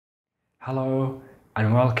Hello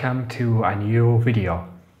and welcome to a new video.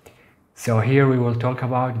 So here we will talk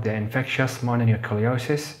about the infectious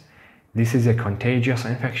mononucleosis. This is a contagious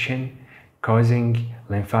infection causing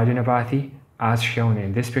lymphadenopathy as shown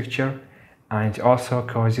in this picture, and it also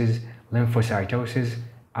causes lymphocytosis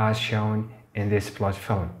as shown in this plot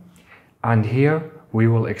film. And here we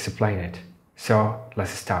will explain it. So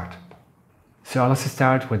let's start. Let's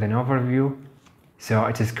start with an overview. So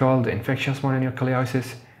it is called infectious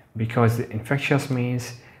mononucleosis because infectious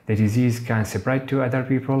means the disease can spread to other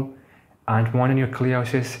people, and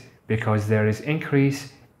mononucleosis because there is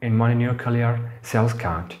increase in mononuclear cells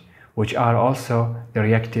count, which are also the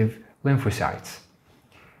reactive lymphocytes.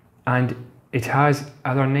 And it has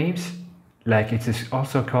other names, like it is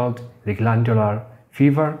also called the glandular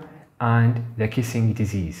fever and the kissing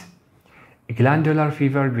disease. Glandular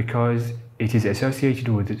fever because it is associated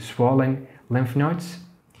with swollen lymph nodes,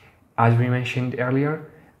 as we mentioned earlier,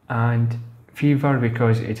 and fever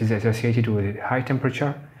because it is associated with high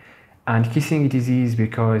temperature, and kissing disease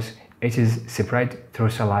because it is spread through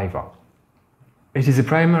saliva. It is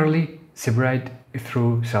primarily spread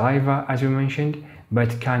through saliva, as we mentioned,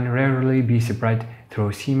 but can rarely be spread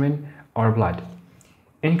through semen or blood.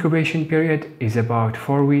 Incubation period is about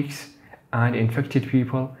 4 weeks, and infected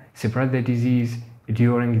people spread the disease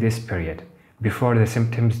during this period before the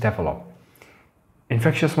symptoms develop.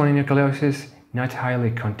 Infectious mononucleosis not highly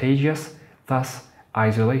contagious, thus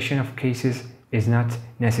isolation of cases is not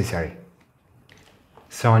necessary.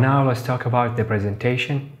 So now let's talk about the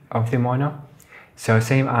presentation of the mono. So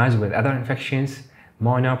same as with other infections,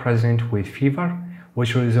 mono present with fever,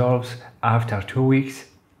 which resolves after 2 weeks,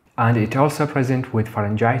 and it also present with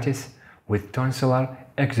pharyngitis with tonsillar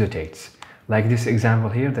exudates. Like this example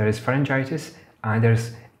here, there is pharyngitis and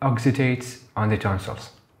there's exudates on the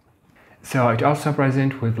tonsils. So it also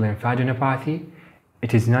present with lymphadenopathy.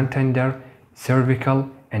 It is non-tender,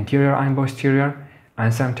 cervical, anterior and posterior,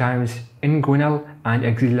 and sometimes inguinal and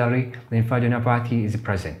axillary lymphadenopathy is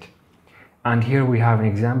present. And here we have an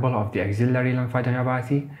example of the axillary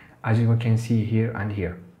lymphadenopathy, as you can see here and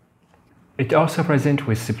here. It also present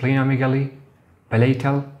with splenomegaly,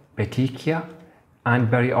 palatal petechia, and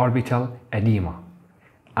periorbital edema,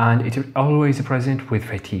 and it is always present with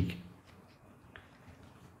fatigue.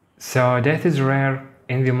 So death is rare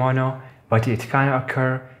in the mono, but it can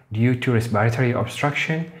occur due to respiratory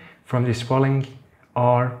obstruction from the swelling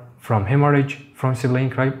or from hemorrhage from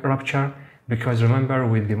splenic rupture, because remember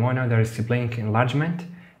with the mono there is splenic enlargement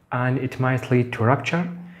and it might lead to rupture,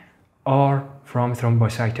 or from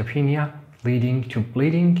thrombocytopenia leading to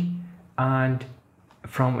bleeding, and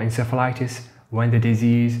from encephalitis when the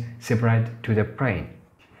disease spread to the brain.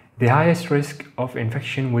 The highest risk of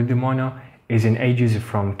infection with the mono is in ages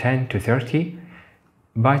from 10 to 30,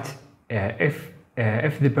 but if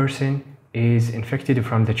the person is infected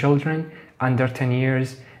from the children under 10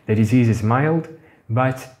 years, the disease is mild,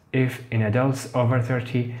 but if in adults over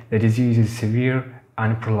 30, the disease is severe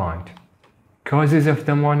and prolonged. Causes of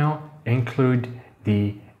the mono include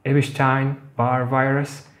the Epstein-Barr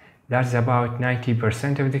virus. That's about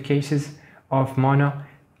 90% of the cases of mono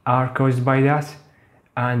are caused by that,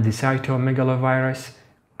 and the cytomegalovirus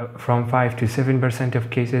from 5 to 7% of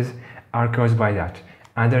cases are caused by that.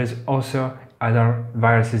 And there is also other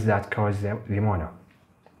viruses that cause the mono.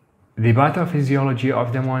 The pathophysiology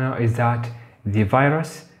of the mono is that the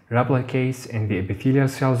virus replicates in the epithelial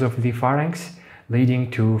cells of the pharynx, leading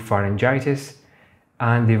to pharyngitis,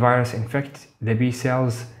 and the virus infects the B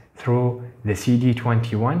cells through the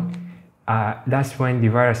CD21. That's when the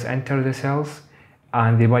virus enters the cells,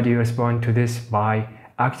 and the body responds to this by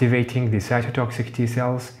activating the cytotoxic T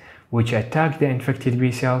cells, which attack the infected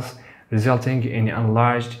B cells, resulting in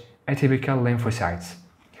enlarged atypical lymphocytes,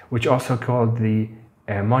 which also called the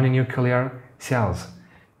mononuclear cells,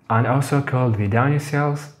 and also called the Downey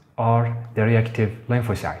cells or the reactive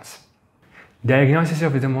lymphocytes. Diagnosis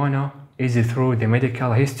of the mono is through the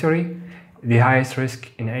medical history, the highest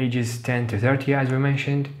risk in ages 10 to 30 as we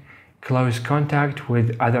mentioned, close contact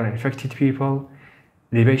with other infected people,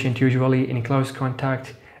 the patient usually in close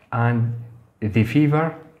contact, and the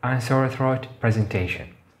fever and sore throat presentation.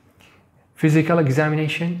 Physical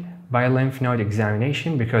examination by lymph node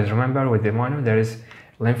examination, because remember with the mono there is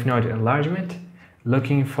lymph node enlargement,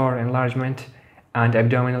 looking for enlargement, and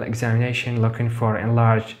abdominal examination looking for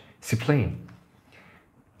enlarged spleen.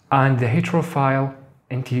 And the heterophile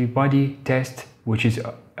antibody test, which is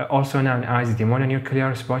also known as the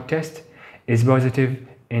mononuclear spot test, is positive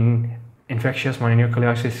in infectious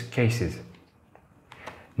mononucleosis cases.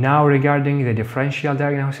 Now regarding the differential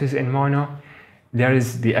diagnosis in mono, there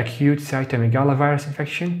is the acute cytomegalovirus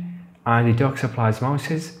infection and the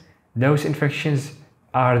toxoplasmosis, Those infections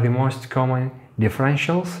are the most common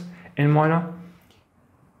differentials in mono.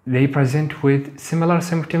 They present with similar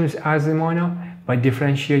symptoms as the mono, but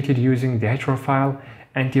differentiated using the heterophile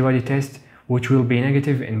antibody test, which will be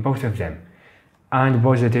negative in both of them and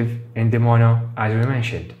positive in the mono, as we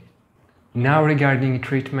mentioned. Now regarding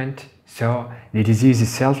treatment, so the disease is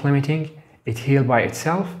self-limiting, it heals by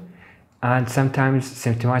itself, and sometimes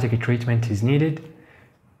symptomatic treatment is needed,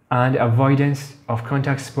 and avoidance of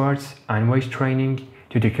contact sports and weight training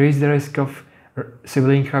to decrease the risk of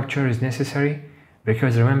sibling rupture is necessary,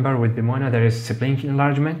 because remember, with the mono there is sibling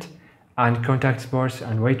enlargement, and contact sports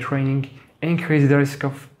and weight training increase the risk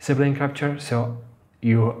of sibling rupture, so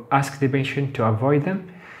you ask the patient to avoid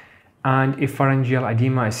them. And if pharyngeal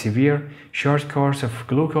edema is severe, short course of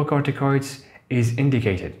glucocorticoids is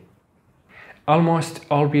indicated. Almost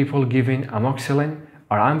all people given amoxicillin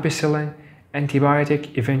or ampicillin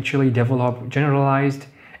antibiotic eventually develop generalized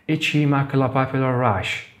itchy maculopapular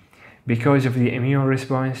rash because of the immune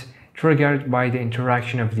response triggered by the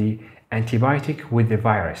interaction of the antibiotic with the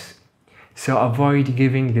virus. So avoid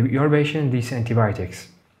giving your patient these antibiotics.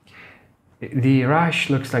 The rash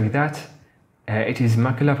looks like that. It is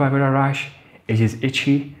maculopapular rash, it is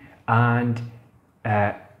itchy, and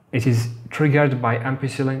it is triggered by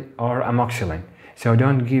ampicillin or amoxicillin. So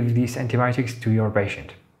don't give these antibiotics to your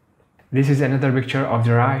patient. This is another picture of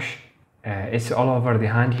the rash. It's all over the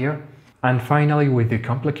hand here. And finally, with the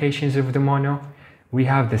complications of the mono, we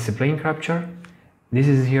have the sibling rupture. This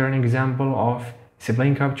is here an example of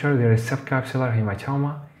sibling rupture. There is subcapsular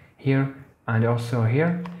hematoma here and also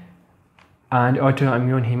here, and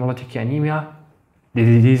autoimmune hemolytic anemia.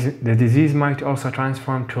 The disease might also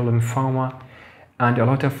transform to lymphoma and a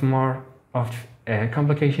lot of more of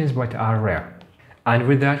complications, but are rare. And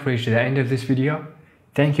with that, we reach the end of this video.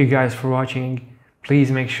 Thank you guys for watching. Please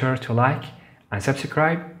make sure to like and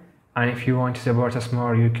subscribe. And if you want to support us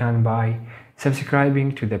more, you can by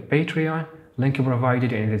subscribing to the Patreon, link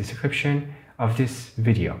provided in the description of this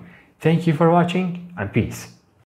video. Thank you for watching, and peace.